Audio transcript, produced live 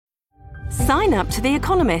Sign up to The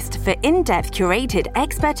Economist for in-depth curated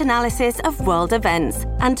expert analysis of world events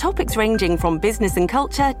and topics ranging from business and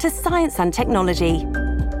culture to science and technology.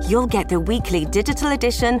 You'll get the weekly digital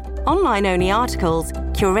edition, online-only articles,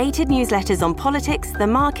 curated newsletters on politics, the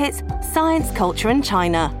markets, science, culture and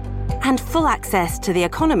China, and full access to The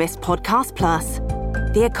Economist Podcast Plus.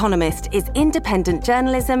 The Economist is independent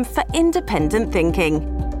journalism for independent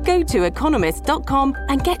thinking. Go to economist.com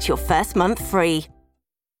and get your first month free.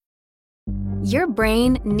 Your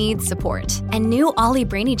brain needs support, and new Ollie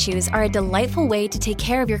Brainy Chews are a delightful way to take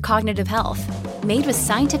care of your cognitive health. Made with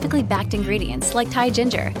scientifically backed ingredients like Thai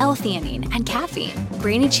ginger, L-theanine, and caffeine,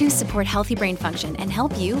 Brainy Chews support healthy brain function and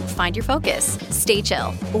help you find your focus, stay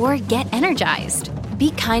chill, or get energized.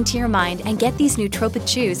 Be kind to your mind and get these nootropic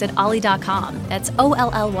chews at ollie.com. That's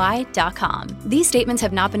OLLY.com. These statements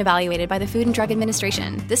have not been evaluated by the Food and Drug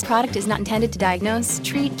Administration. This product is not intended to diagnose,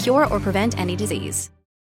 treat, cure, or prevent any disease.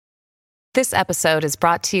 This episode is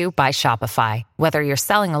brought to you by Shopify. Whether you're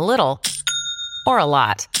selling a little or a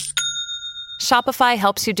lot, Shopify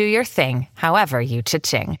helps you do your thing, however you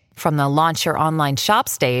cha-ching. From the launch your online shop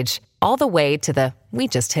stage, all the way to the we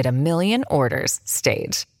just hit 1 million orders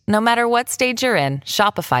stage. No matter what stage you're in,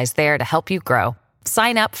 Shopify's there to help you grow.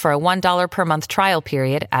 Sign up for a $1 per month trial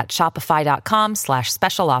period at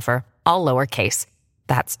shopify.com/special offer, all lowercase.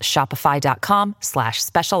 That's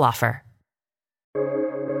shopify.com/special offer.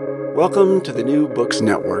 Welcome to the New Books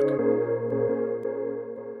Network.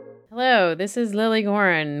 Hello, this is Lily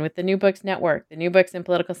Gorin with the New Books Network, the New Books in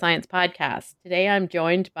Political Science podcast. Today I'm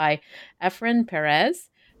joined by Efren Perez,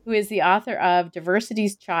 who is the author of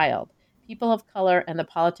Diversity's Child, People of Color and the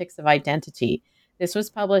Politics of Identity. This was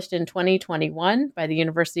published in 2021 by the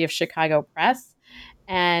University of Chicago Press,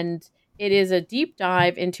 and it is a deep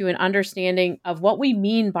dive into an understanding of what we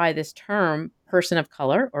mean by this term, person of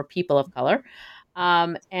color or people of color,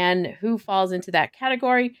 and who falls into that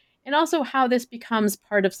category, and also how this becomes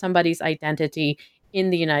part of somebody's identity in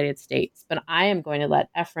the United States. But I am going to let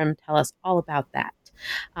Efren tell us all about that.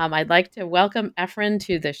 I'd like to welcome Efren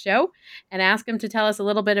to the show and ask him to tell us a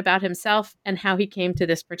little bit about himself and how he came to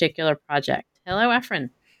this particular project. Hello, Efren.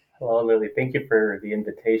 Hello, Lily. Thank you for the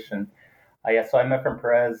invitation. So I'm Efren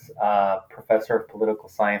Perez, professor of political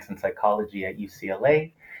science and psychology at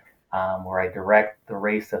UCLA. Where I direct the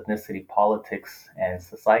Race, Ethnicity, Politics, and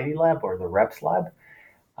Society Lab, or the REPS Lab.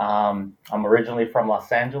 I'm originally from Los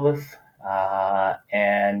Angeles,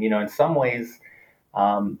 and in some ways,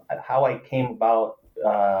 how I came about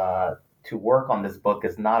to work on this book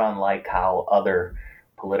is not unlike how other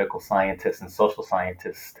political scientists and social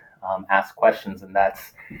scientists ask questions, and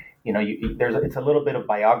that's, it's a little bit of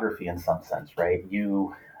biography in some sense, right?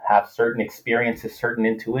 You have certain experiences, certain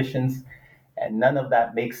intuitions. And none of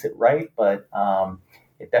that makes it right, but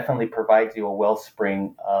it definitely provides you a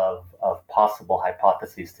wellspring of possible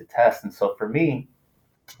hypotheses to test. And so for me,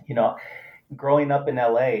 growing up in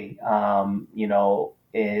LA,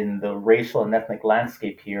 in the racial and ethnic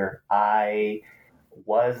landscape here, I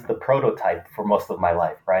was the prototype for most of my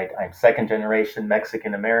life, right? I'm second generation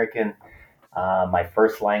Mexican American. My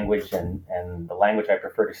first language and the language I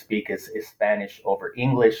prefer to speak is Spanish over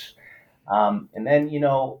English. And then,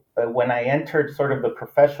 when I entered sort of the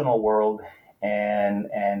professional world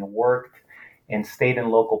and worked in state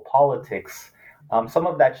and local politics, some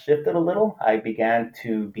of that shifted a little. I began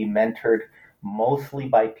to be mentored mostly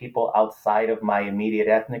by people outside of my immediate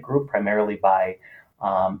ethnic group, primarily by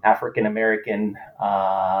African-American,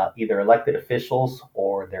 either elected officials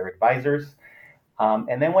or their advisors.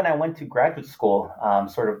 And then when I went to graduate school,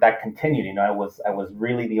 sort of that continued. I was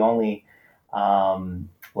really the only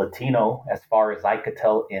Latino, as far as I could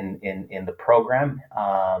tell, in the program,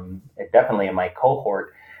 definitely in my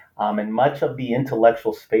cohort. And much of the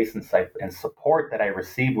intellectual space and support that I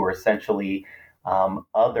received were essentially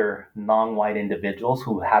other non-white individuals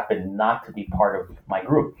who happened not to be part of my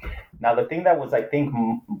group. Now, the thing that was, I think,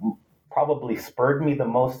 probably spurred me the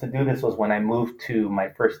most to do this was when I moved to my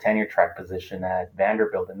first tenure track position at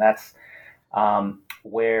Vanderbilt. And that's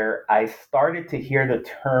where I started to hear the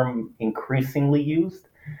term increasingly used.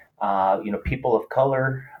 People of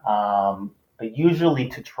color, usually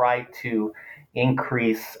to try to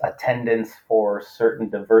increase attendance for certain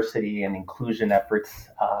diversity and inclusion efforts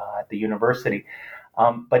at the university.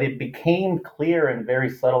 But it became clear in very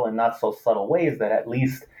subtle and not so subtle ways that, at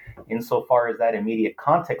least insofar as that immediate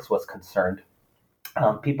context was concerned,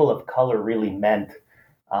 people of color really meant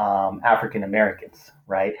African Americans,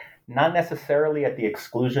 right? Not necessarily at the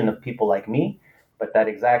exclusion of people like me, but that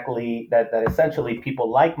essentially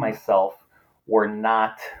people like myself were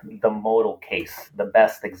not the modal case, the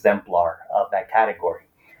best exemplar of that category.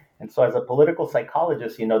 And so, as a political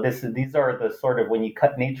psychologist, these are the sort of, when you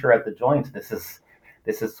cut nature at the joints, this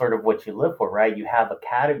is sort of what you live for, right? You have a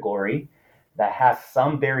category that has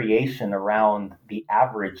some variation around the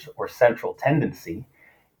average or central tendency.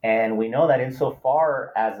 And we know that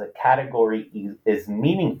insofar as a category is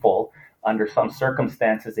meaningful, under some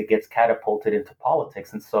circumstances, it gets catapulted into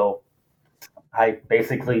politics. And so I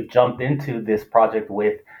basically jumped into this project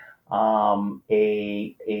with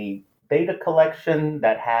a data collection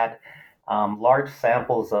that had large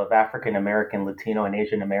samples of African American, Latino, and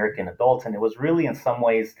Asian American adults, and it was really, in some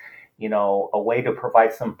ways, a way to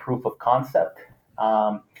provide some proof of concept.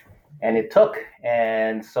 And it took,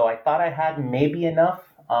 and so I thought I had maybe enough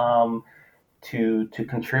to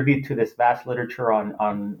contribute to this vast literature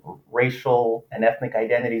on racial and ethnic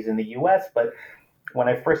identities in the U.S. But when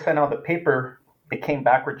I first sent out the paper, it came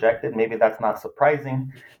back rejected. Maybe that's not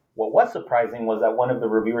surprising. What was surprising was that one of the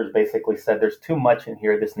reviewers basically said, "There's too much in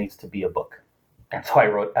here. This needs to be a book." And so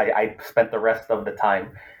I spent the rest of the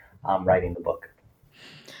time writing the book.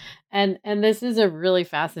 And this is a really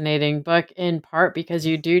fascinating book, in part because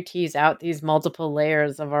you do tease out these multiple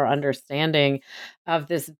layers of our understanding of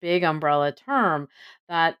this big umbrella term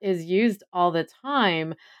that is used all the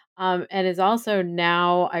time. And is also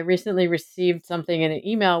now, I recently received something in an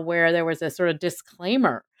email where there was a sort of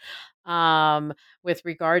disclaimer with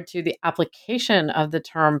regard to the application of the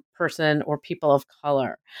term person or people of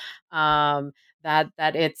color. That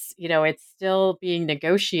it's still being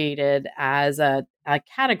negotiated as a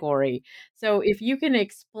category. So if you can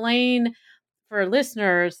explain for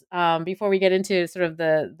listeners, before we get into sort of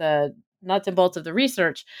the nuts and bolts of the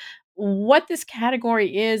research, what this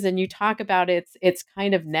category is, and you talk about its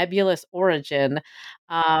kind of nebulous origin,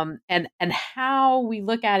 and how we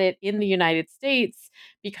look at it in the United States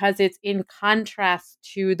because it's in contrast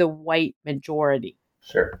to the white majority.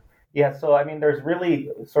 Sure. Yeah. So, I mean, there's really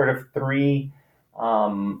sort of three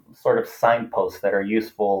sort of signposts that are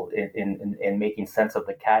useful in making sense of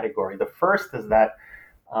the category. The first is that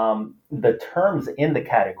the terms in the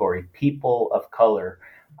category, people of color,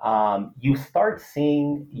 you start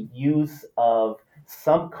seeing use of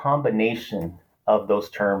some combination of those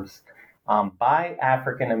terms by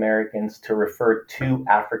African Americans to refer to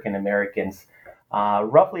African Americans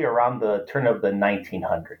roughly around the turn of the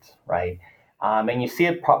 1900s, right? And you see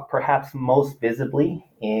it perhaps most visibly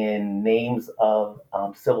in names of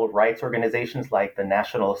civil rights organizations like the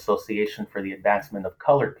National Association for the Advancement of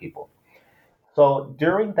Colored People. So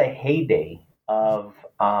during the heyday of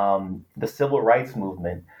the civil rights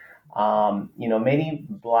movement, many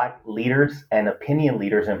Black leaders and opinion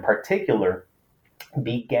leaders in particular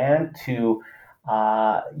began to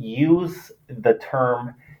use the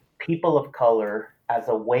term people of color as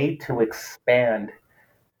a way to expand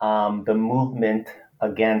the movement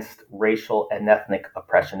against racial and ethnic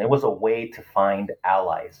oppression. It was a way to find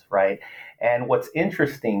allies, right? And what's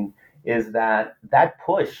interesting is that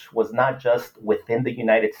push was not just within the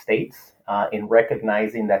United States in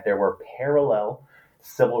recognizing that there were parallel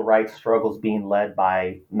civil rights struggles being led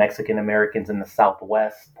by Mexican Americans in the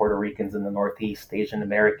Southwest, Puerto Ricans in the Northeast, Asian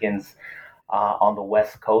Americans on the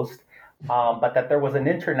West Coast, but that there was an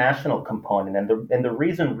international component. And the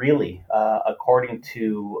reason really, according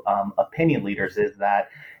to opinion leaders, is that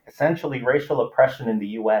essentially racial oppression in the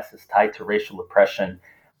U.S. is tied to racial oppression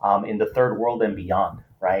in the third world and beyond,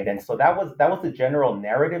 right? And so that was the general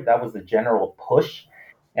narrative, that was the general push.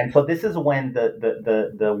 And so this is when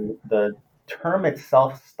the term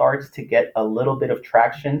itself starts to get a little bit of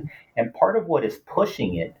traction. And part of what is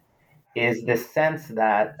pushing it is this sense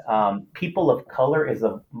that people of color is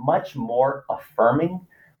a much more affirming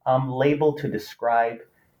label to describe,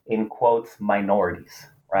 in quotes, minorities,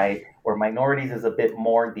 right? Where minorities is a bit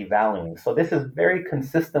more devaluing. So this is very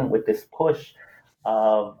consistent with this push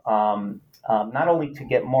of not only to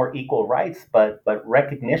get more equal rights, but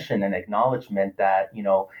recognition and acknowledgement that,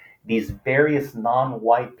 these various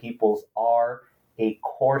non-white peoples are a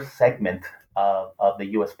core segment of the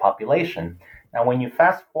U.S. population. Now, when you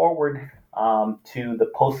fast forward to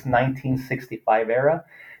the post-1965 era,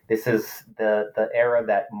 this is the era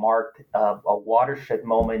that marked a watershed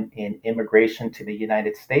moment in immigration to the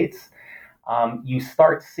United States. You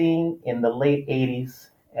start seeing in the late 80s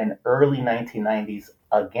and early 1990s,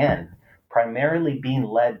 again, primarily being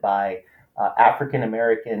led by African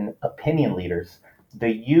American opinion leaders, the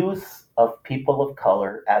use of people of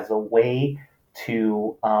color as a way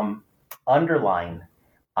to underline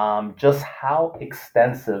just how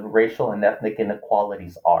extensive racial and ethnic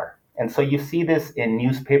inequalities are. And so you see this in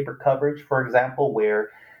newspaper coverage, for example,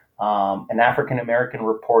 where an African American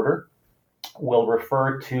reporter will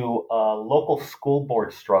refer to a local school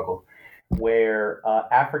board struggle where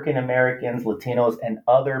African Americans, Latinos, and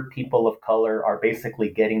other people of color are basically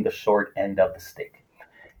getting the short end of the stick.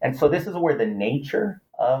 And so this is where the nature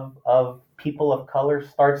of people of color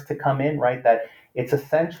starts to come in, right? That it's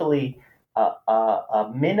essentially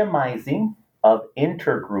a minimizing of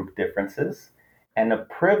intergroup differences and a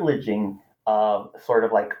privileging of sort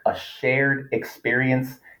of like a shared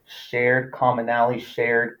experience, shared commonality,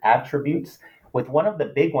 shared attributes, with one of the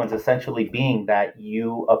big ones essentially being that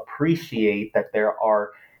you appreciate that there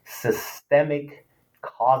are systemic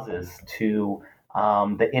causes to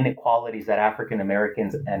the inequalities that African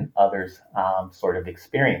Americans and others sort of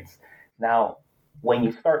experience. Now, when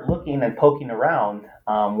you start looking and poking around,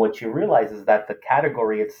 what you realize is that the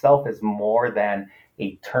category itself is more than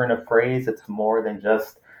a turn of phrase. It's more than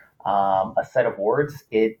just a set of words.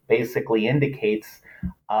 It basically indicates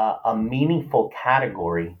a meaningful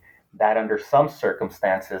category that, under some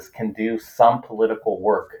circumstances, can do some political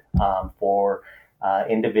work for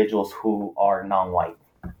individuals who are non-white.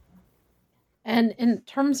 And in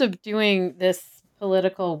terms of doing this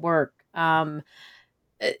political work, in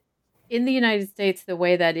the United States, the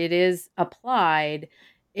way that it is applied,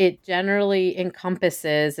 it generally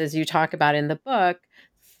encompasses, as you talk about in the book,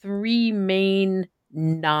 three main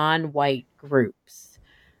non-white groups.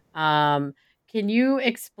 Can you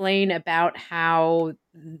explain about how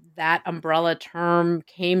that umbrella term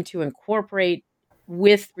came to incorporate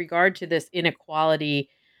with regard to this inequality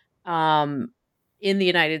in the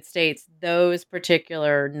United States, those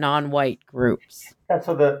particular non-white groups? Yeah,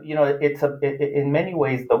 so in many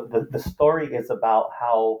ways the story is about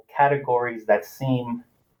how categories that seem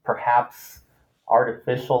perhaps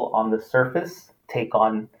artificial on the surface take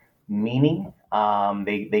on meaning.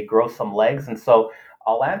 They grow some legs, and so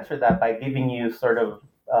I'll answer that by giving you sort of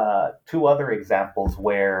two other examples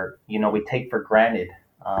where we take for granted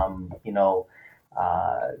the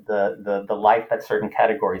life that certain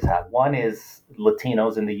categories have. One is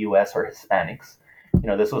Latinos in the U.S. or Hispanics.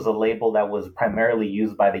 This was a label that was primarily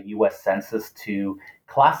used by the U.S. Census to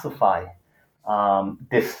classify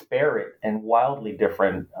disparate and wildly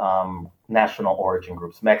different national origin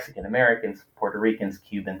groups: Mexican Americans, Puerto Ricans,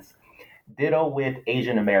 Cubans. Ditto with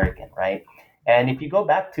Asian American, right? And if you go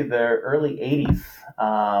back to the early 80s,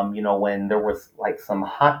 when there was like some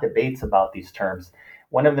hot debates about these terms,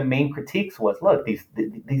 one of the main critiques was, look,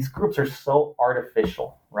 these groups are so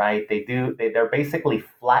artificial, right? They're basically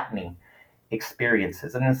flattening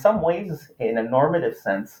experiences. And in some ways, in a normative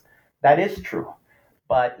sense, that is true.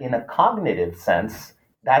 But in a cognitive sense,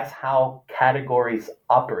 that's how categories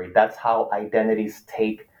operate. That's how identities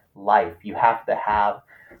take life. You have to have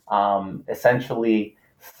essentially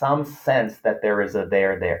some sense that there is a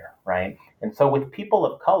there, right? And so with people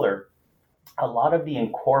of color, a lot of the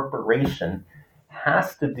incorporation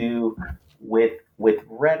has to do with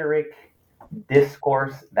rhetoric,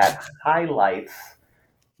 discourse that highlights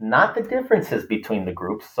not the differences between the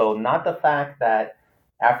groups. So not the fact that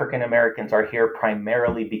African Americans are here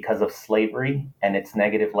primarily because of slavery and its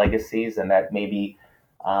negative legacies, and that maybe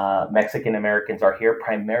Mexican Americans are here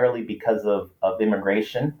primarily because of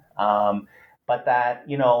immigration. But that,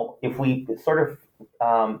 if we sort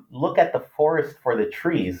of look at the forest for the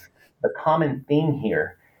trees, the common theme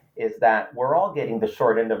here is that we're all getting the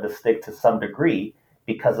short end of the stick to some degree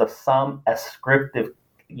because of some ascriptive,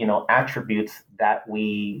 attributes that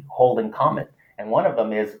we hold in common. And one of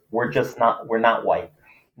them is we're not white.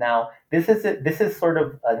 Now, this is sort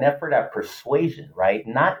of an effort at persuasion, right?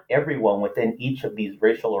 Not everyone within each of these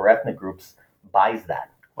racial or ethnic groups buys that,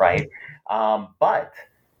 right? But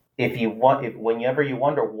whenever you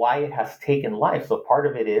wonder why it has taken life, so part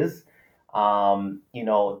of it is, down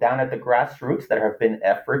at the grassroots, there have been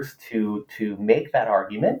efforts to make that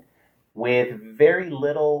argument with very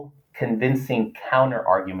little convincing counter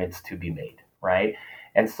arguments to be made, right?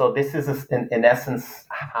 And so this is, in essence,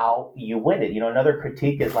 how you win it. Another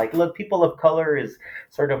critique is like, look, people of color is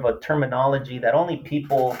sort of a terminology that only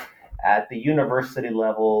people at the university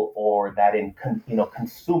level or that in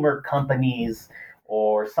consumer companies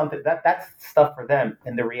or something, that's stuff for them.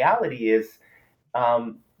 And the reality is,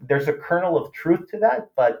 there's a kernel of truth to that,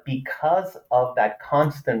 but because of that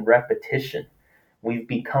constant repetition, we've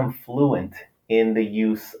become fluent in the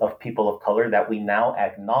use of people of color that we now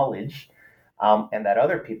acknowledge, and that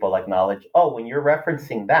other people acknowledge. Oh, when you're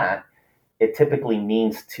referencing that, it typically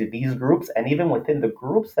means to these groups, and even within the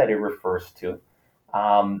groups that it refers to,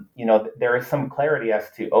 there is some clarity as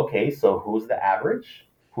to, okay, so who's the average,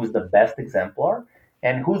 who's the best exemplar,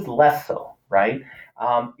 and who's less so, right?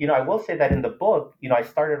 I will say that in the book, I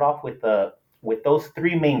started off with those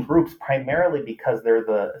three main groups primarily because they're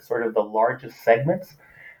the sort of the largest segments.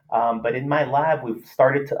 But in my lab, we've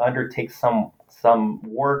started to undertake some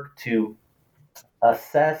work to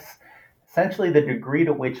assess essentially the degree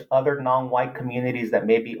to which other non-white communities that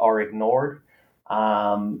maybe are ignored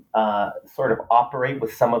sort of operate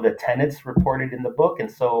with some of the tenets reported in the book.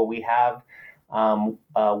 And so we have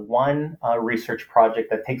one research project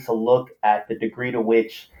that takes a look at the degree to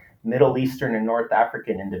which Middle Eastern and North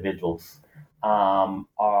African individuals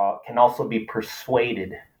can also be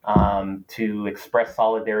persuaded to express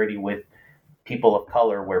solidarity with people of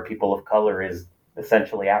color, where people of color is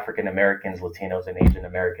essentially African Americans, Latinos, and Asian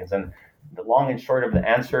Americans. And the long and short of the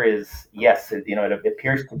answer is yes. It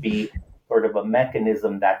appears to be sort of a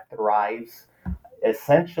mechanism that thrives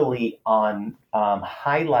essentially on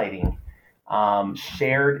highlighting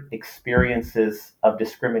shared experiences of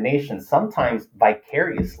discrimination, sometimes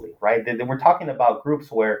vicariously, right? We're talking about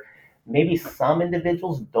groups where maybe some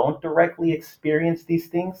individuals don't directly experience these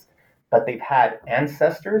things, but they've had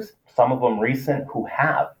ancestors, some of them recent, who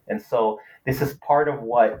have. And so this is part of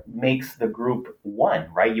what makes the group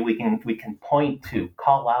one, right? We can point to,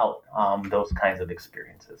 call out those kinds of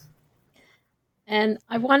experiences. And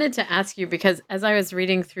I wanted to ask you, because as I was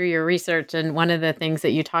reading through your research, and one of the things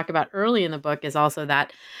that you talk about early in the book is also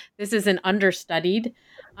that this is an understudied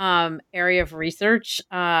area of research.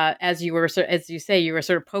 As you say, you were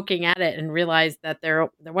sort of poking at it and realized that there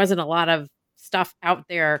wasn't a lot of stuff out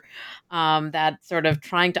there that sort of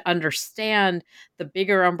trying to understand the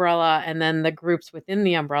bigger umbrella and then the groups within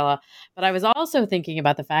the umbrella. But I was also thinking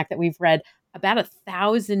about the fact that we've read about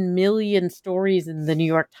 1,000 million stories in the New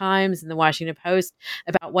York Times and the Washington Post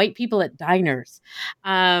about white people at diners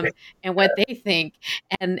and what they think,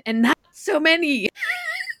 and not so many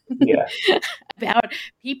Yeah. about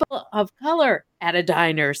people of color at a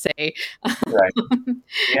diner, say, Right.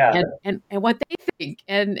 Yeah. and what they think,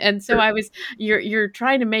 and so you're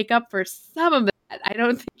trying to make up for some of that. I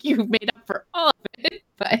don't think you've made up for all of it,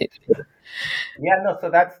 but. Yeah, no. So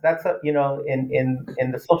that's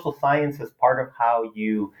in the social sciences, part of how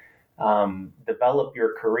you develop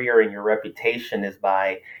your career and your reputation is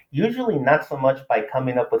by usually not so much by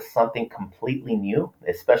coming up with something completely new,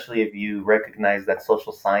 especially if you recognize that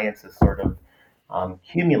social science is sort of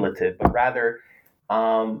cumulative, but rather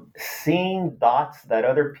seeing dots that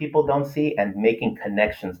other people don't see and making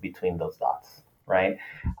connections between those dots. Right.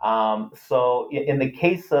 So in the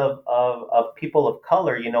case of people of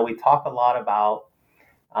color, we talk a lot about,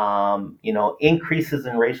 increases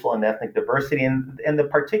in racial and ethnic diversity. And the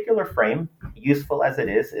particular frame, useful as it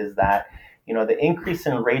is that, the increase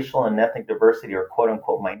in racial and ethnic diversity, or quote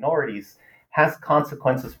unquote minorities, has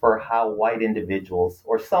consequences for how white individuals,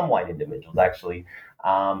 or some white individuals actually,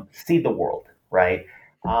 see the world. Right.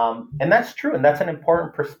 And that's true. And that's an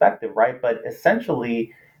important perspective. Right. But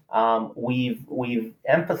essentially, we've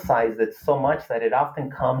emphasized it so much that it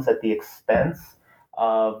often comes at the expense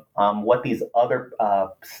of what these other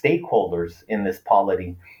stakeholders in this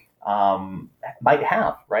polity might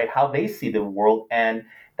have, right? How they see the world. And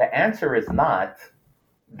the answer is not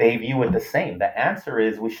they view it the same. The answer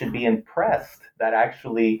is we should be impressed that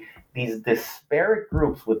actually these disparate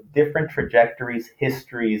groups with different trajectories,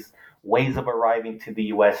 histories, ways of arriving to the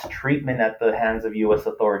U.S., treatment at the hands of U.S.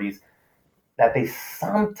 authorities, that they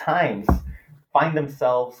sometimes find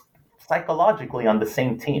themselves psychologically on the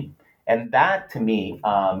same team. And that, to me,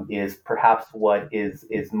 is perhaps what is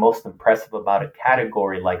most impressive about a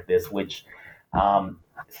category like this, which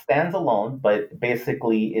stands alone, but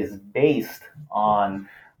basically is based on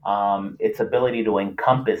its ability to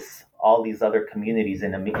encompass all these other communities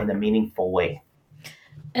in a meaningful way.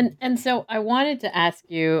 And so I wanted to ask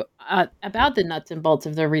you about the nuts and bolts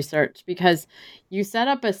of the research, because you set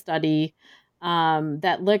up a study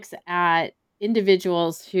that looks at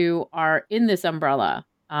individuals who are in this umbrella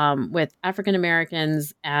with African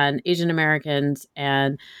Americans and Asian Americans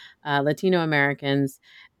and Latino Americans,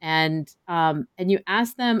 and you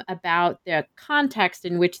ask them about the context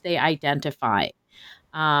in which they identify.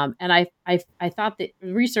 And I thought that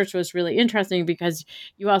research was really interesting because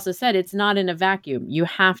you also said it's not in a vacuum. You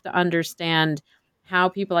have to understand how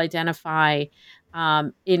people identify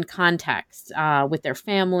in context with their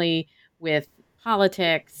family, with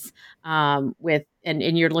politics, with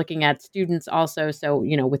and you're looking at students also, so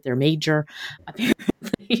with their major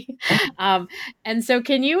apparently. And so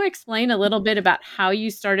can you explain a little bit about how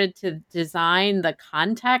you started to design the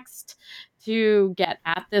context to get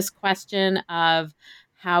at this question of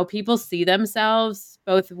how people see themselves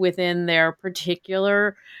both within their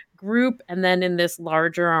particular group and then in this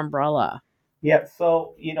larger umbrella? Yeah,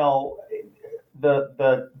 so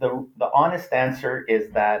the honest answer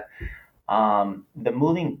is that the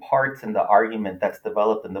moving parts in the argument that's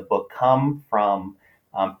developed in the book come from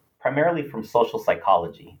primarily from social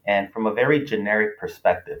psychology and from a very generic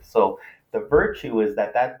perspective. So the virtue is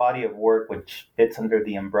that that body of work, which fits under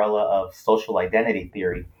the umbrella of social identity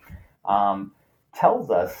theory, um, tells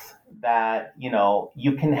us that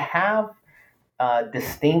you can have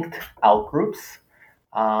distinct outgroups,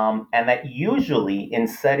 and that usually in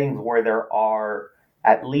settings where there are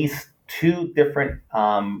at least two different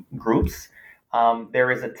groups,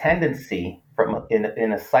 there is a tendency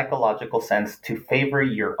in a psychological sense to favor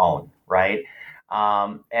your own, right?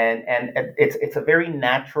 And it's a very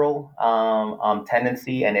natural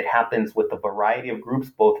tendency, and it happens with a variety of groups,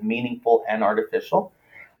 both meaningful and artificial.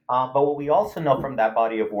 But what we also know from that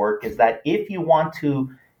body of work is that if you want to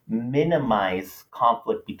minimize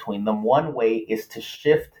conflict between them, one way is to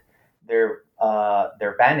shift their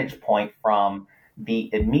vantage point from the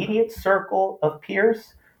immediate circle of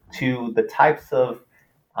peers to the types of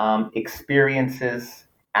experiences,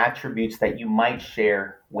 attributes that you might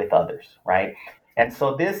share with others, right? And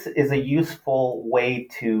so this is a useful way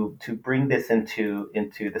to bring this into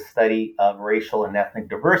the study of racial and ethnic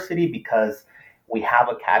diversity, because we have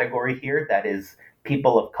a category here that is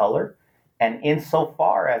people of color. And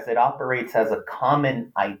insofar as it operates as a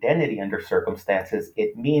common identity under circumstances,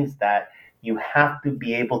 it means that you have to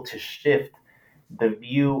be able to shift the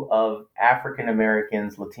view of African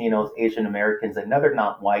Americans, Latinos, Asian Americans, and other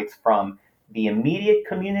non-whites from the immediate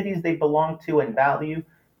communities they belong to and value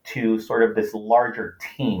to sort of this larger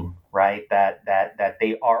team, right? That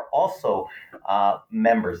they are also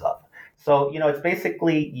members of. So, it's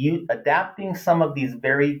basically you adapting some of these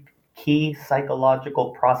very key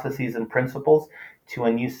psychological processes and principles to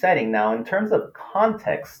a new setting. Now, in terms of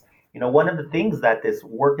context, one of the things that this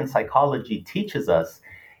work in psychology teaches us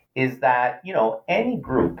is that, any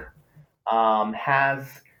group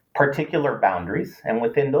has particular boundaries. And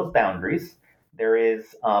within those boundaries, there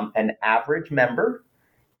is an average member,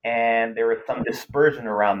 and there is some dispersion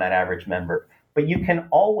around that average member. But you can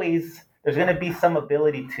always, there's going to be some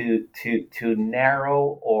ability to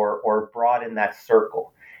narrow or broaden that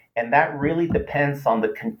circle. And that really depends on the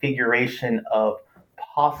configuration of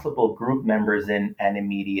possible group members in an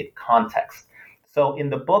immediate context. So in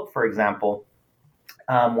the book, for example,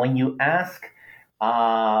 when you ask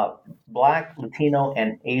Black, Latino,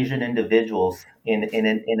 and Asian individuals in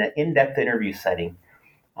an in-depth interview setting,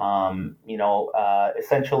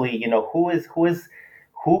 essentially,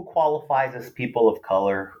 who qualifies as people of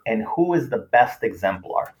color and who is the best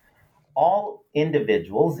exemplar. All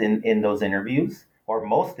individuals in those interviews, or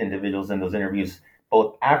most individuals in those interviews,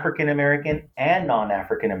 both African American and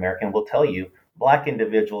non-African American, will tell you Black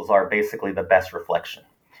individuals are basically the best reflection.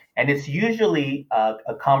 And it's usually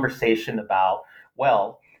a conversation about,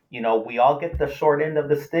 well, we all get the short end of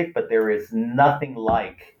the stick, but there is nothing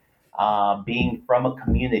like being from a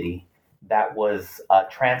community that was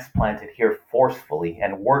transplanted here forcefully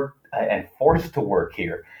and worked and forced to work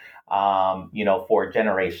here, for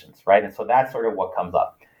generations, right? And so that's sort of what comes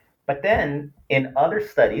up. But then in other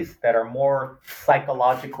studies that are more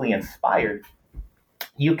psychologically inspired,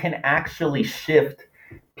 you can actually shift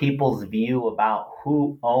people's view about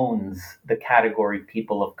who owns the category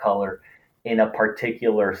people of color in a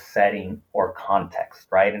particular setting or context,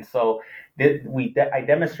 right? And so I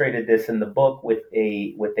demonstrated this in the book with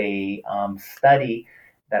a study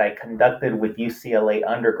that I conducted with UCLA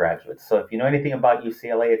undergraduates. So if you know anything about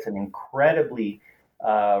UCLA, it's an incredibly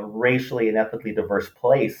racially and ethnically diverse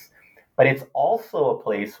place, but it's also a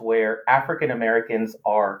place where African Americans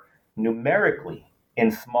are numerically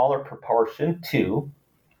in smaller proportion to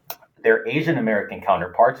their Asian American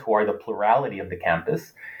counterparts, who are the plurality of the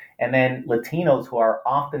campus, and then Latinos, who are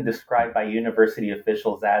often described by university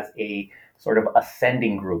officials as a sort of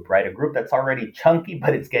ascending group, right? A group that's already chunky,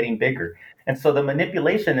 but it's getting bigger. And so the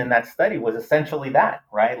manipulation in that study was essentially that,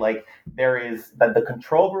 right? Like the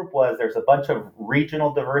control group was, there's a bunch of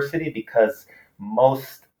regional diversity because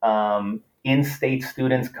most in-state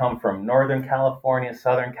students come from Northern California,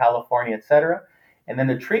 Southern California, et cetera. And then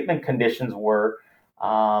the treatment conditions were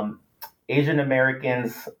Asian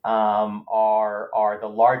Americans are the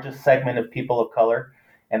largest segment of people of color,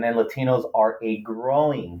 and then Latinos are a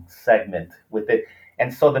growing segment with it.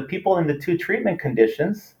 And so the people in the two treatment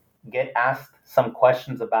conditions get asked some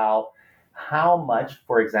questions about how much,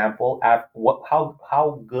 for example,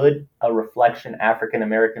 how good a reflection African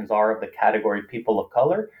Americans are of the category people of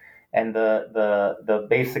color. And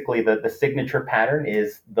basically the signature pattern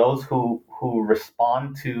is those who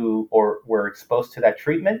respond to or were exposed to that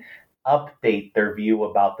treatment update their view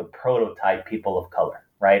about the prototype people of color,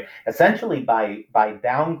 right? Essentially by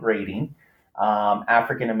downgrading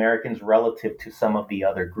African Americans relative to some of the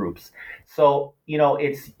other groups. So,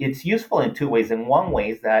 it's useful in two ways. In one way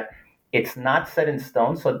is that it's not set in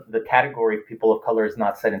stone. So the category of people of color is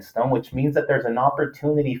not set in stone, which means that there's an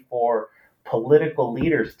opportunity for political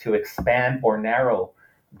leaders to expand or narrow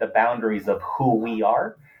the boundaries of who we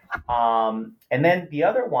are. And then the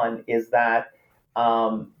other one is that,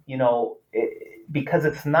 because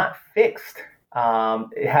it's not fixed,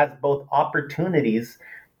 it has both opportunities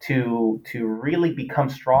to really become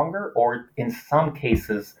stronger, or in some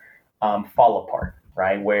cases, fall apart,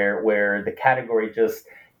 right? Where the category just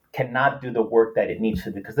cannot do the work that it needs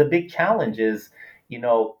to do. Because the big challenge is,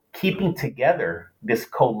 keeping together this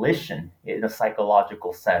coalition in a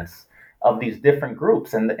psychological sense of these different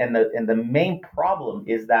groups. And the main problem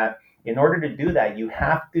is that in order to do that, you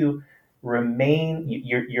have to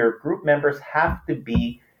your group members have to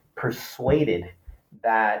be persuaded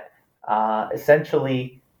that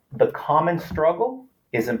essentially the common struggle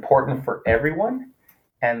is important for everyone,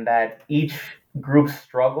 and that each group's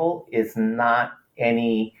struggle is not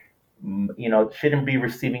any, shouldn't be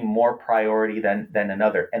receiving more priority than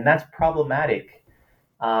another. And that's problematic,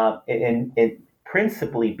 in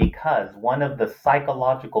principally because one of the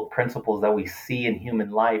psychological principles that we see in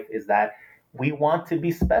human life is that we want to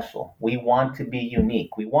be special. We want to be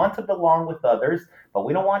unique. We want to belong with others, but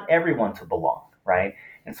we don't want everyone to belong, right?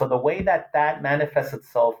 And so the way that manifests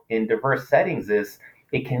itself in diverse settings is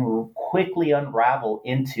it can quickly unravel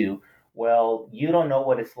into, well, you don't know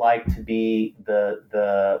what it's like to be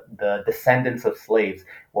the descendants of slaves.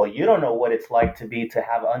 Well, you don't know what it's like to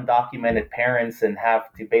have undocumented parents and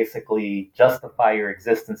have to basically justify your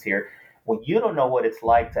existence here. Well, you don't know what it's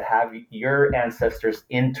like to have your ancestors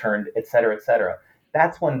interned, et cetera, et cetera.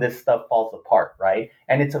 That's when this stuff falls apart, right?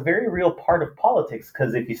 And it's a very real part of politics,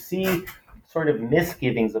 because if you see sort of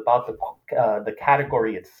misgivings about the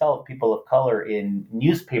category itself, people of color, in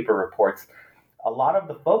newspaper reports, a lot of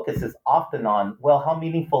the focus is often on, well, how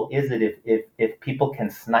meaningful is it if people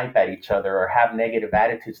can snipe at each other or have negative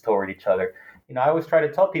attitudes toward each other? I always try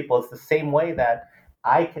to tell people it's the same way that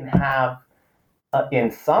I can have,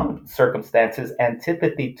 in some circumstances,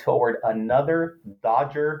 antipathy toward another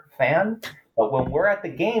Dodger fan. But when we're at the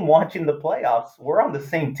game watching the playoffs, we're on the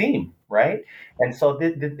same team, right? And so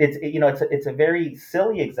it's a very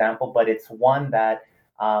silly example, but it's one that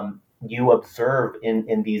you observe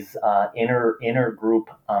in these inner group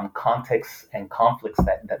contexts and conflicts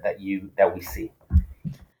that we see.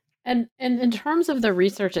 And in terms of the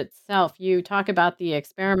research itself, you talk about the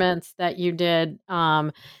experiments that you did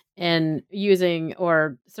in using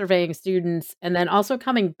or surveying students, and then also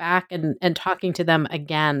coming back and talking to them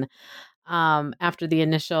again after the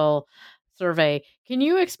initial survey. Can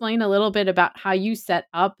you explain a little bit about how you set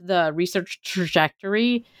up the research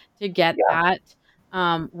trajectory to get at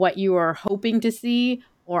what you were hoping to see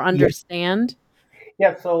or understand?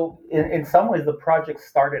 Yeah. So in some ways, the project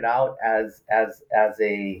started out as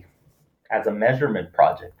a measurement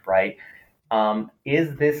project, right?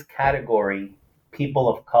 Is this category, people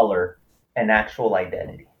of color, an actual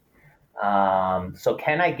identity? So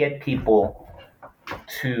can I get people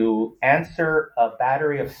to answer a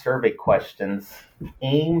battery of survey questions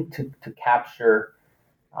aimed to capture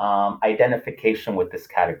identification with this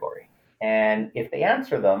category? And if they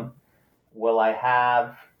answer them, will I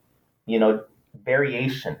have,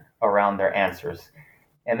 variation around their answers?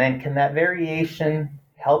 And then can that variation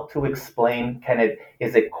help to explain,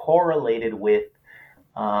 is it correlated with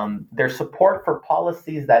their support for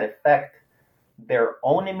policies that affect their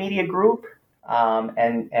own immediate group,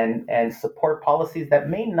 and support policies that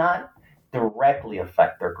may not directly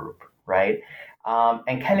affect their group, right?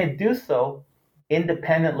 And can it do so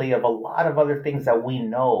independently of a lot of other things that we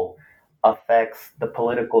know affects the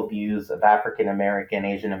political views of African American,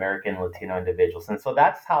 Asian American, Latino individuals? And so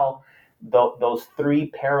that's how those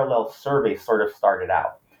three parallel surveys sort of started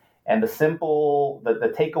out. And the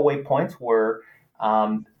takeaway points were,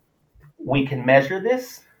 we can measure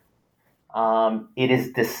this. It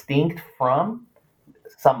is distinct from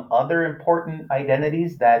some other important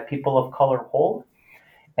identities that people of color hold.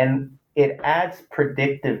 And it adds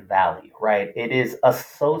predictive value, right? It is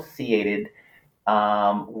associated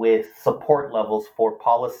with support levels for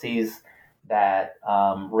policies that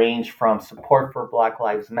range from support for Black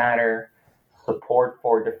Lives Matter, support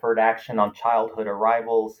for deferred action on childhood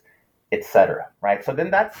arrivals, etc. Right. So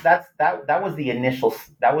then that was the initial,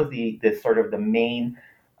 that was the sort of the main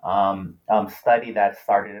study that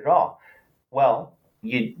started it all. Well,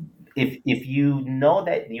 if you know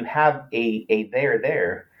that you have a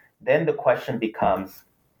there, then the question becomes,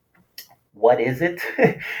 what is it?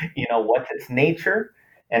 What's its nature?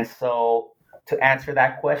 And so to answer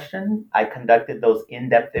that question, I conducted those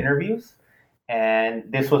in-depth interviews. And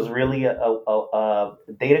this was really a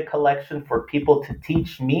data collection for people to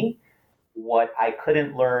teach me what I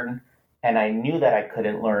couldn't learn, and I knew that I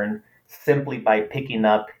couldn't learn simply by picking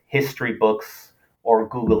up history books or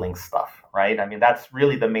Googling stuff, right? I mean, that's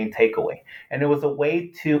really the main takeaway. And it was a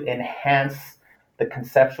way to enhance the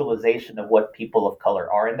conceptualization of what people of color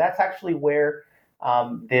are. And that's actually where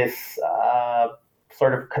this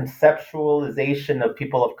sort of conceptualization of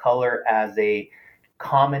people of color as a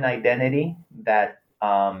common identity that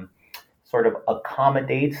sort of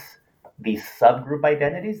accommodates these subgroup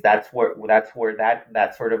identities. That's where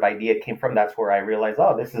that sort of idea came from. That's where I realized,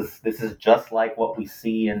 oh, this is just like what we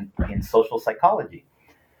see in social psychology.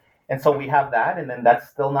 And so we have that, and then that's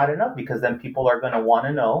still not enough, because then people are going to want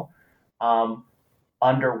to know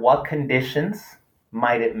under what conditions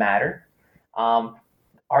might it matter.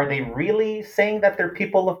 Are they really saying that they're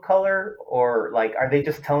people of color, or like are they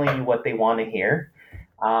just telling you what they want to hear?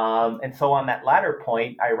 And so on that latter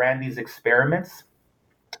point, I ran these experiments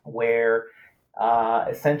where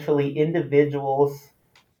essentially individuals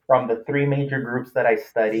from the three major groups that I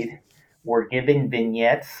studied were given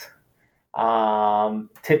vignettes,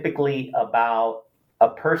 typically about a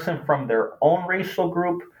person from their own racial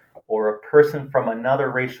group or a person from another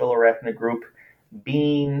racial or ethnic group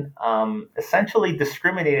being essentially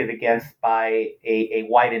discriminated against by a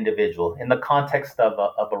white individual in the context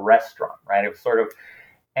of a restaurant, right? It was sort of,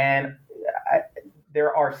 and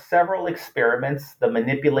there are several experiments. The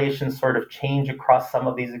manipulations sort of change across some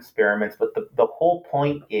of these experiments, but the whole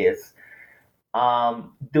point is,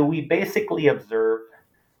 do we basically observe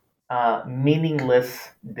meaningless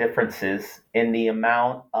differences in the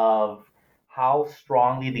amount of how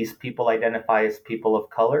strongly these people identify as people of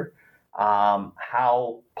color,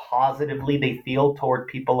 how positively they feel toward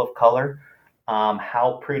people of color,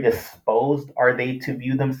 how predisposed are they to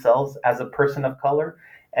view themselves as a person of color?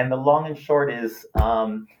 And the long and short is,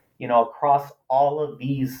 across all of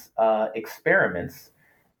these experiments,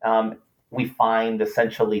 we find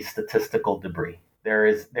essentially statistical debris.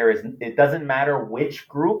 It doesn't matter which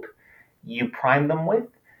group you prime them with.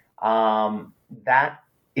 That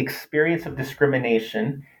experience of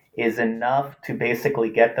discrimination is enough to basically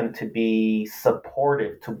get them to be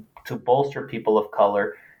supportive, to bolster people of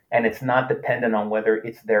color. And it's not dependent on whether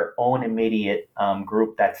it's their own immediate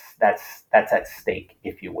group that's at stake,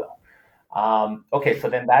 if you will. Okay, so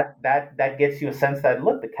then that gets you a sense that,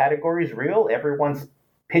 look, the category is real. Everyone's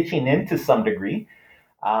pitching in to some degree.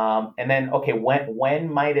 And then, okay,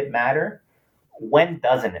 when might it matter? When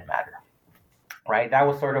doesn't it matter? Right? That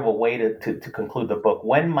was sort of a way to conclude the book.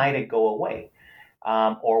 When might it go away?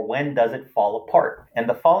 Or when does it fall apart? And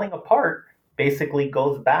the falling apart basically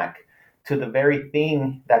goes back to the very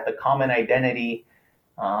thing that the common identity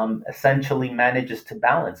essentially manages to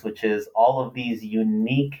balance, which is all of these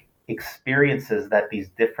unique experiences that these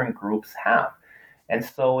different groups have. And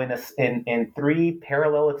so in three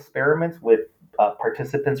parallel experiments with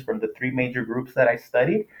participants from the three major groups that I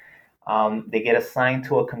studied, they get assigned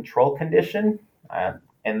to a control condition,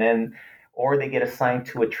 or they get assigned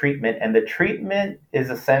to a treatment. And the treatment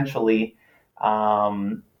is essentially,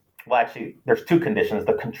 actually, there's two conditions.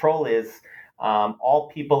 The control is all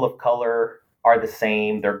people of color are the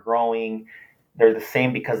same. They're growing. They're the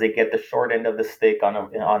same because they get the short end of the stick on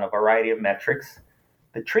a variety of metrics.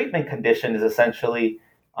 The treatment condition is essentially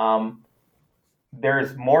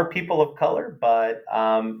there's more people of color, but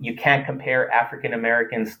you can't compare African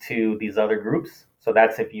Americans to these other groups. So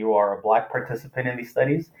that's if you are a Black participant in these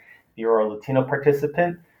studies. If you're a Latino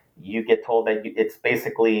participant, you get told that it's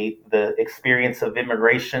basically the experience of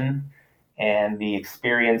immigration and the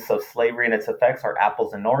experience of slavery and its effects are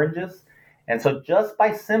apples and oranges. And so just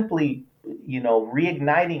by simply,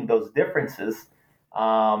 reigniting those differences,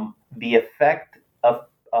 the effect of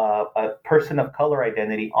a person of color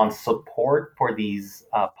identity on support for these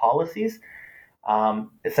policies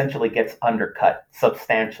essentially gets undercut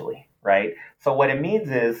substantially, right? So what it means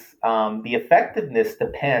is the effectiveness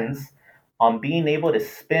depends on being able to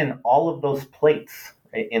spin all of those plates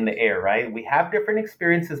in the air, right? We have different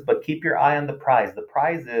experiences, but keep your eye on the prize. The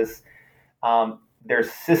prize is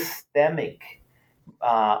there's systemic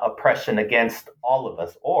oppression against all of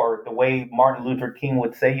us, or the way Martin Luther King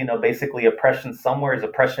would say, basically oppression somewhere is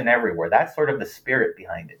oppression everywhere. That's sort of the spirit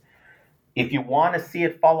behind it. If you want to see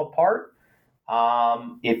it fall apart,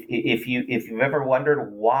 if you've ever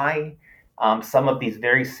wondered why some of these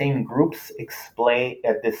very same groups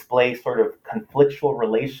display sort of conflictual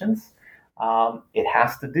relations, it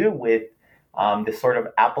has to do with this sort of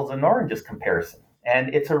apples and oranges comparison.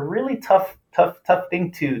 And it's a really tough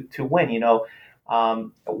thing to win.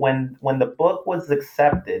 When the book was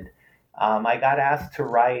accepted, I got asked to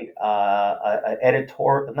write an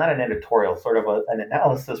editorial, not an editorial, sort of an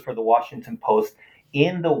analysis for the Washington Post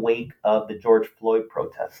in the wake of the George Floyd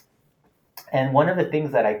protests. And one of the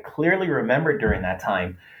things that I clearly remember during that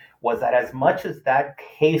time was that as much as that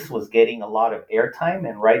case was getting a lot of airtime,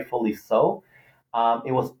 and rightfully so,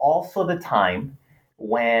 it was also the time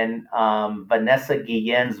when Vanessa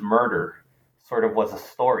Guillen's murder sort of was a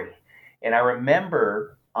story. And I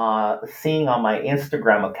remember seeing on my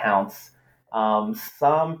Instagram accounts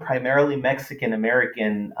some primarily Mexican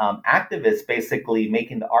American activists basically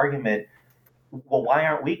making the argument, well, why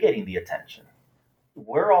aren't we getting the attention?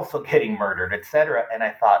 We're also getting murdered, etc. And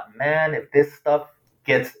I thought, man, if this stuff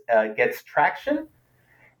gets traction,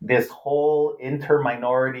 this whole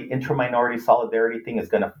inter-minority solidarity thing is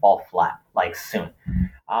going to fall flat like soon.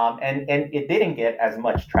 And it didn't get as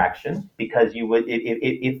much traction because you would,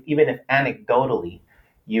 if even if anecdotally,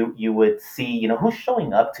 you would see, who's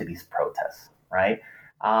showing up to these protests, right?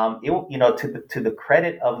 To the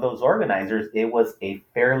credit of those organizers, it was a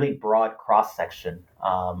fairly broad cross section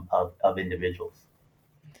of individuals.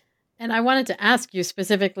 And I wanted to ask you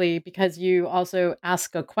specifically because you also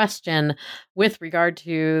ask a question with regard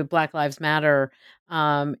to Black Lives Matter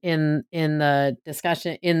in the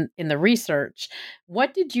discussion in the research.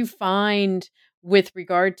 What did you find with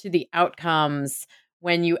regard to the outcomes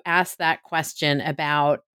when you asked that question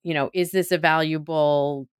about, is this a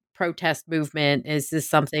valuable protest movement? Is this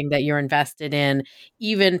something that you're invested in,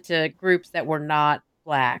 even to groups that were not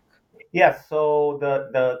Black? Yeah, so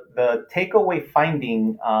the takeaway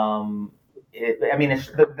finding,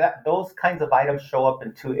 those kinds of items show up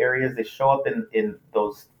in two areas. They show up in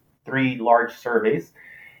those three large surveys,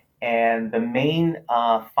 and the main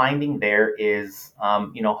finding there is,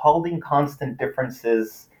 holding constant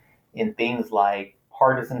differences in things like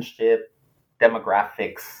partisanship,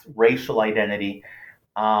 demographics, racial identity.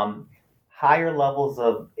 Higher levels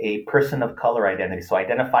of a person of color identity, so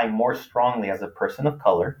identifying more strongly as a person of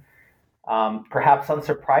color. Perhaps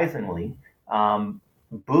unsurprisingly,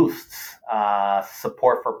 boosts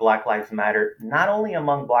support for Black Lives Matter, not only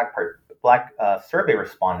among Black survey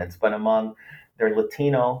respondents, but among their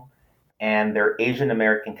Latino and their Asian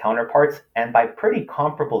American counterparts, and by pretty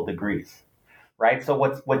comparable degrees, right? So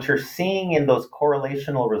what you're seeing in those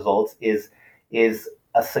correlational results is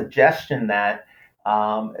a suggestion that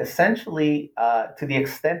essentially, to the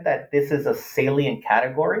extent that this is a salient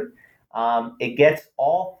category, it gets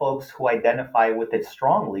all folks who identify with it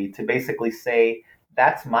strongly to basically say,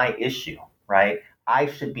 that's my issue, right? I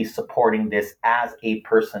should be supporting this as a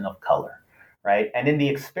person of color, right? And in the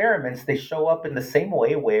experiments, they show up in the same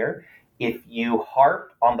way where if you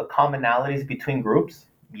harp on the commonalities between groups,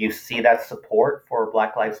 you see that support for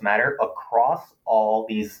Black Lives Matter across all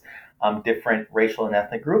these different racial and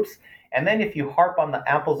ethnic groups. And then if you harp on the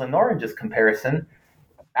apples and oranges comparison,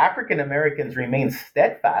 African Americans remain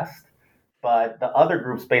steadfast, but the other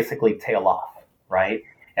groups basically tail off, right?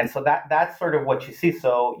 And so that's sort of what you see.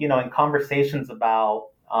 So, in conversations about,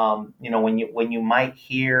 when you might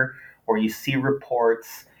hear or you see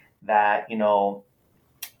reports that,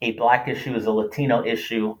 a Black issue is a Latino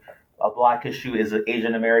issue, a Black issue is an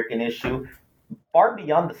Asian American issue, far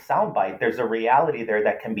beyond the soundbite, there's a reality there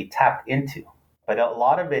that can be tapped into. But a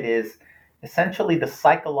lot of it is essentially the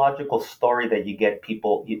psychological story that you get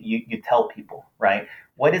people, you tell people, right?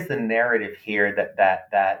 What is the narrative here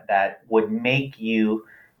that would make you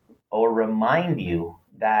or remind you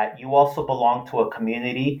that you also belong to a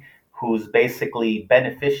community whose basically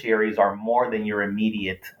beneficiaries are more than your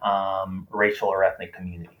immediate racial or ethnic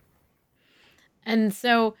community? And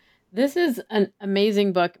so this is an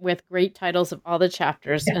amazing book with great titles of all the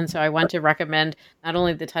chapters. And so I want to recommend not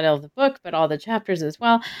only the title of the book, but all the chapters as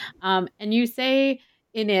well. And you say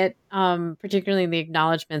in it, particularly in the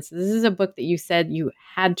acknowledgments, this is a book that you said you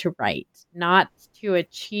had to write, not to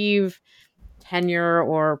achieve tenure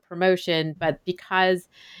or promotion, but because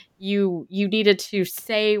you needed to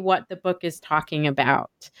say what the book is talking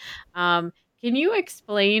about. Can you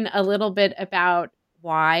explain a little bit about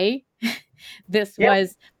why this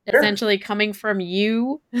was essentially coming from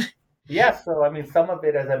you? Yeah. So, some of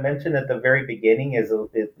it, as I mentioned at the very beginning, is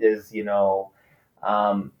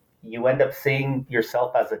you end up seeing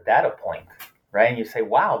yourself as a data point, right? And you say,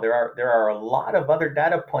 wow, there are a lot of other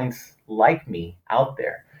data points like me out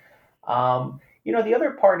there. The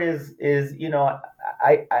other part is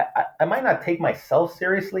I might not take myself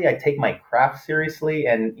seriously. I take my craft seriously,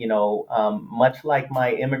 and much like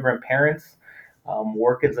my immigrant parents,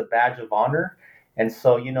 work is a badge of honor. And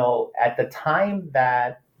so, at the time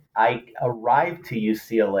that I arrived to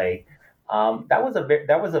UCLA, that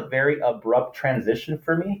was a very abrupt transition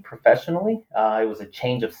for me professionally. It was a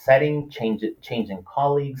change of setting, change in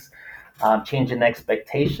colleagues, change in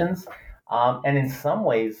expectations, and in some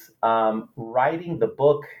ways, writing the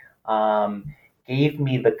book gave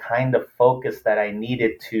me the kind of focus that I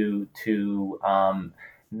needed to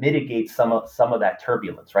mitigate some of that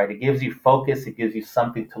turbulence. Right, it gives you focus, it gives you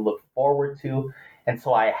something to look forward to, and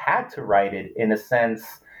so I had to write it in a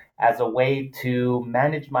sense as a way to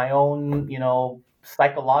manage my own,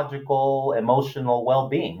 psychological, emotional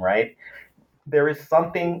well-being. Right, there is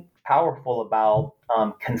something powerful about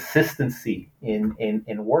consistency in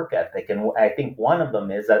work ethic, and I think one of them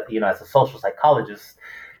is that as a social psychologist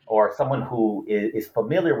or someone who is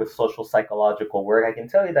familiar with social psychological work, I can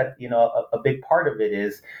tell you that a big part of it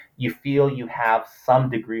is you feel you have some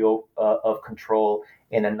degree of control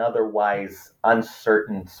in an otherwise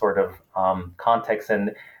uncertain sort of context,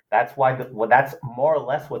 and that's why that's more or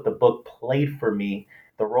less what the book played for me,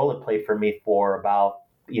 the role it played for me for about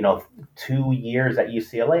 2 years at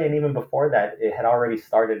UCLA, and even before that, it had already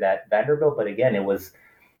started at Vanderbilt. But again, it was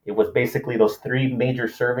basically those three major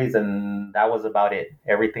surveys, and that was about it.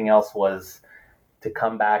 Everything else was to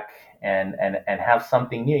come back and have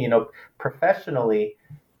something new. Professionally,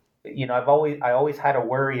 I always had a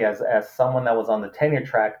worry as someone that was on the tenure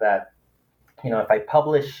track that if I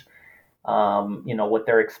publish, what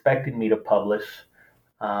they're expecting me to publish.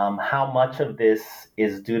 How much of this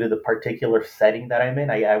is due to the particular setting that I'm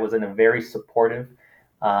in? I was in a very supportive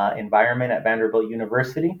environment at Vanderbilt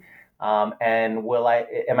University, and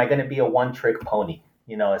am I going to be a one-trick pony?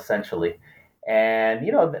 Essentially, and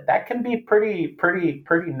that can be pretty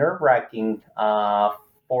nerve-wracking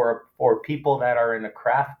for people that are in a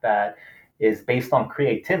craft that is based on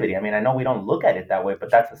creativity. I mean, I know we don't look at it that way,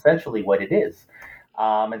 but that's essentially what it is.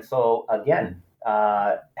 And so again,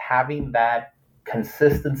 having that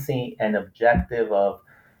consistency and objective of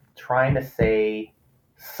trying to say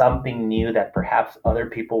something new that perhaps other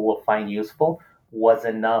people will find useful was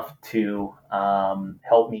enough to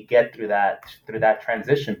help me get through that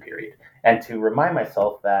transition period, and to remind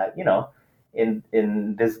myself that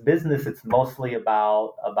in this business it's mostly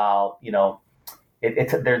about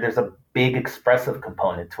there's a big expressive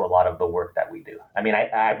component to a lot of the work that we do. I mean,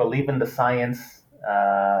 I believe in the science.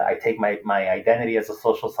 I take my identity as a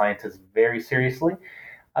social scientist very seriously,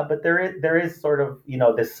 but there is sort of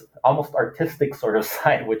this almost artistic sort of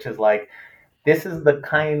side, which is like, this is the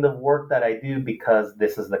kind of work that I do because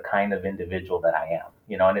this is the kind of individual that I am,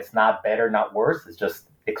 and it's not better, not worse. It's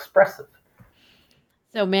just expressive.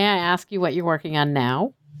 So may I ask you what you're working on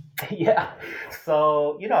now? Yeah.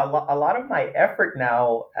 So, a lot of my effort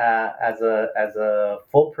now as a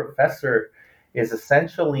full professor is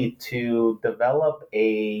essentially to develop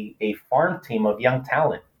a farm team of young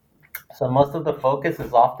talent. So most of the focus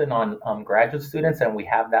is often on graduate students, and we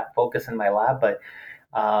have that focus in my lab, but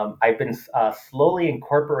I've been slowly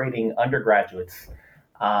incorporating undergraduates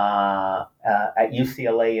at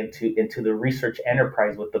UCLA into the research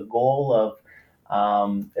enterprise with the goal of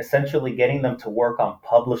essentially getting them to work on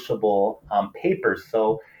publishable papers.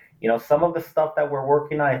 So, some of the stuff that we're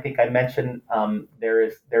working on, I think I mentioned, there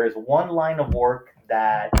is one line of work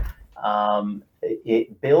that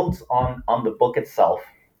it builds on the book itself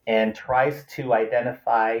and tries to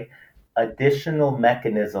identify additional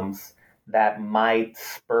mechanisms that might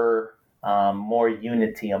spur more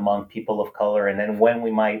unity among people of color, and then when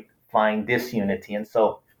we might find disunity. And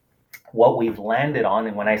so what we've landed on,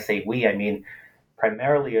 and when I say we, I mean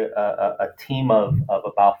primarily a team of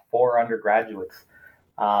about 4 undergraduates,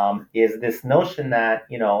 is this notion that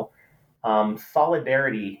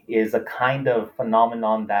solidarity is a kind of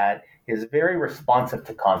phenomenon that is very responsive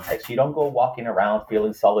to context. You don't go walking around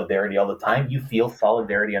feeling solidarity all the time. You feel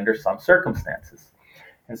solidarity under some circumstances.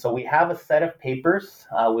 And so we have a set of papers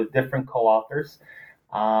with different co-authors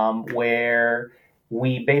where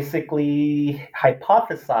we basically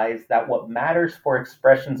hypothesize that what matters for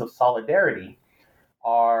expressions of solidarity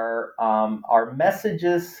are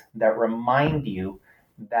messages that remind you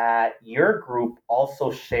that your group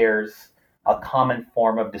also shares a common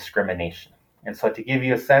form of discrimination. And so to give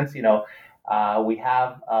you a sense, we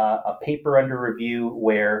have a paper under review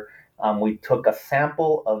where we took a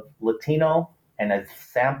sample of Latino and a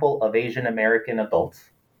sample of Asian American adults.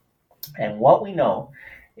 And what we know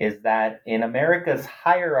is that in America's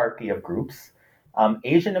hierarchy of groups,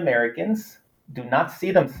 Asian Americans do not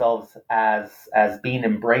see themselves as being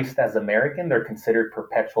embraced as American. They're considered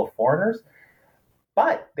perpetual foreigners,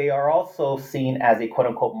 but they are also seen as a quote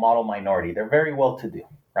unquote model minority. They're very well-to-do,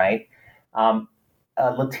 right?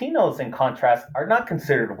 Latinos, in contrast, are not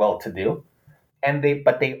considered well-to-do,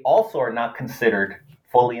 but they also are not considered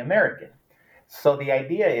fully American. So the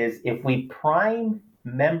idea is if we prime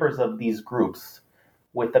members of these groups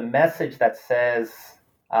with a message that says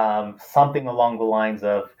something along the lines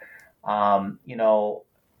of, you know,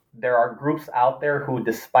 there are groups out there who,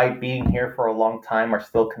 despite being here for a long time, are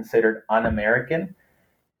still considered un-American,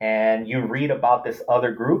 and you read about this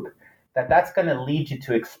other group, that's going to lead you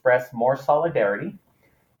to express more solidarity.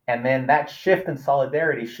 And then that shift in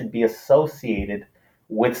solidarity should be associated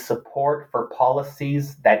with support for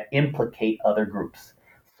policies that implicate other groups.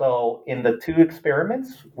 So in the two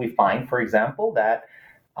experiments, we find, for example, that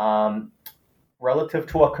um, relative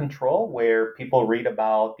to a control where people read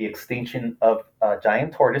about the extinction of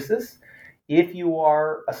giant tortoises, if you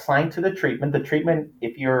are assigned to the treatment,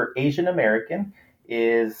 if you're Asian American,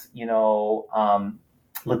 is,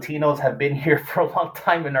 Latinos have been here for a long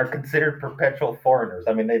time and are considered perpetual foreigners.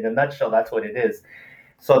 I mean, in a nutshell, that's what it is.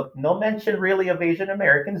 So no mention really of Asian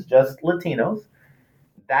Americans, just Latinos.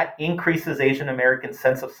 That increases Asian Americans'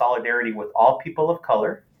 sense of solidarity with all people of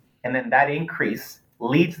color. And then that increase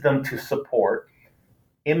leads them to support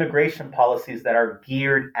immigration policies that are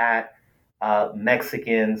geared at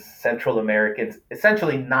Mexicans, Central Americans,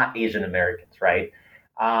 essentially not Asian Americans, right?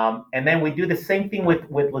 And then we do the same thing with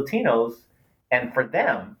Latinos. And for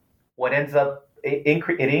them, what ends up, it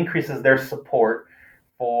increases their support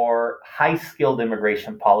for high-skilled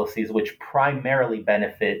immigration policies, which primarily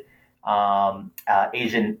benefit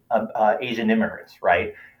Asian immigrants,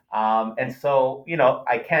 right? And so,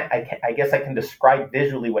 I guess I can describe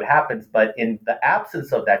visually what happens, but in the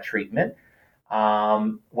absence of that treatment,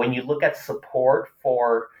 when you look at support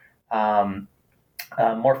for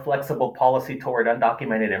more flexible policy toward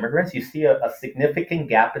undocumented immigrants, you see a significant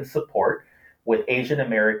gap in support, with Asian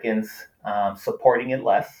Americans supporting it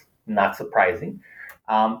less, not surprising.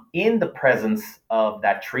 In the presence of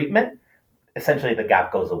that treatment, essentially the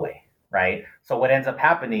gap goes away, right? So what ends up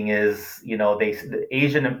happening is, the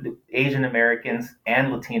Asian Americans and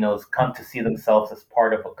Latinos come to see themselves as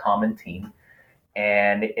part of a common team,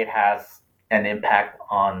 and it has an impact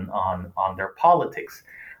on their politics.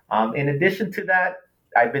 In addition to that,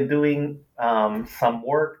 I've been doing some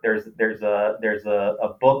work. There's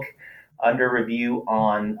a book under review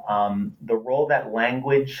on the role that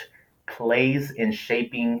language plays in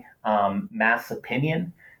shaping mass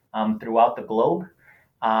opinion throughout the globe.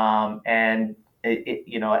 And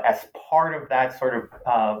as part of that sort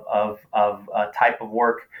of type of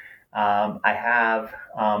work, I have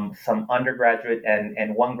some undergraduate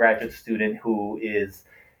and one graduate student who is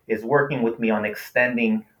working with me on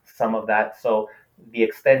extending some of that. So the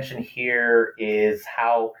extension here is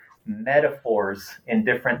how metaphors in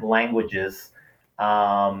different languages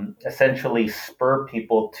essentially spur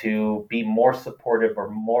people to be more supportive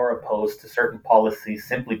or more opposed to certain policies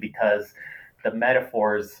simply because the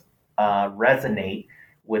metaphors resonate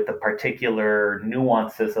with the particular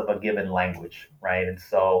nuances of a given language, right? And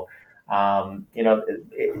so,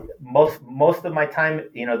 most of my time,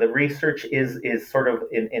 the research is sort of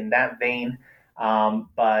in that vein.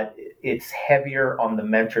 But it's heavier on the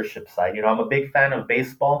mentorship side. I'm a big fan of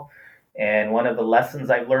baseball. And one of the lessons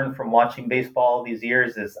I've learned from watching baseball all these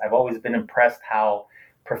years is I've always been impressed how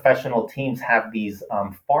professional teams have these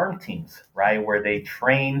farm teams, right? Where they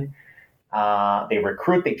train, they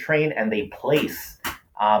recruit, they train, and they place,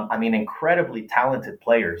 incredibly talented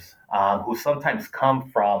players who sometimes come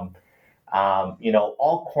from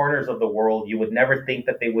all corners of the world. You would never think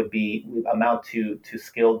that they would amount to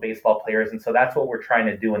skilled baseball players. And so that's what we're trying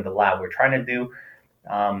to do in the lab. We're trying to do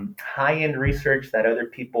high-end research that other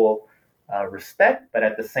people respect, but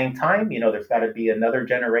at the same time, there's got to be another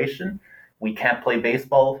generation. We can't play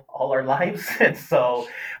baseball all our lives. And so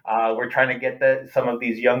we're trying to get some of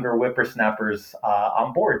these younger whippersnappers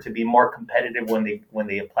on board to be more competitive when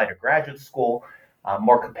they apply to graduate school,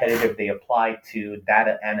 more competitive they apply to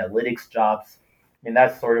data analytics jobs. I mean,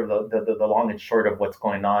 that's sort of the long and short of what's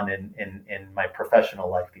going on in my professional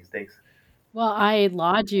life these days. Well, I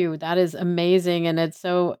laud you. That is amazing. And it's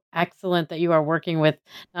so excellent that you are working with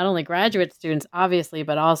not only graduate students, obviously,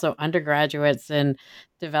 but also undergraduates and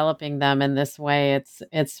developing them in this way.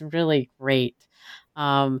 It's really great.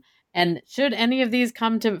 And should any of these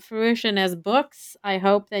come to fruition as books, I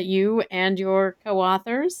hope that you and your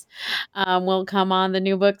co-authors will come on the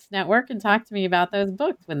New Books Network and talk to me about those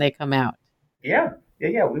books when they come out. Yeah,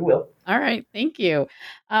 we will. All right, thank you.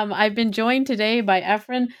 I've been joined today by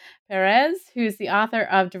Efren Perez, who's the author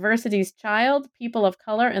of Diversity's Child, People of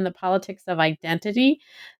Color and the Politics of Identity.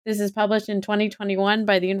 This is published in 2021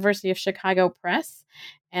 by the University of Chicago Press,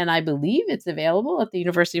 and I believe it's available at the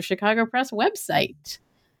University of Chicago Press website.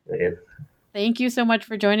 It is. Thank you so much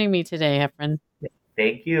for joining me today, Efren.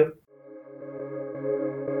 Thank you.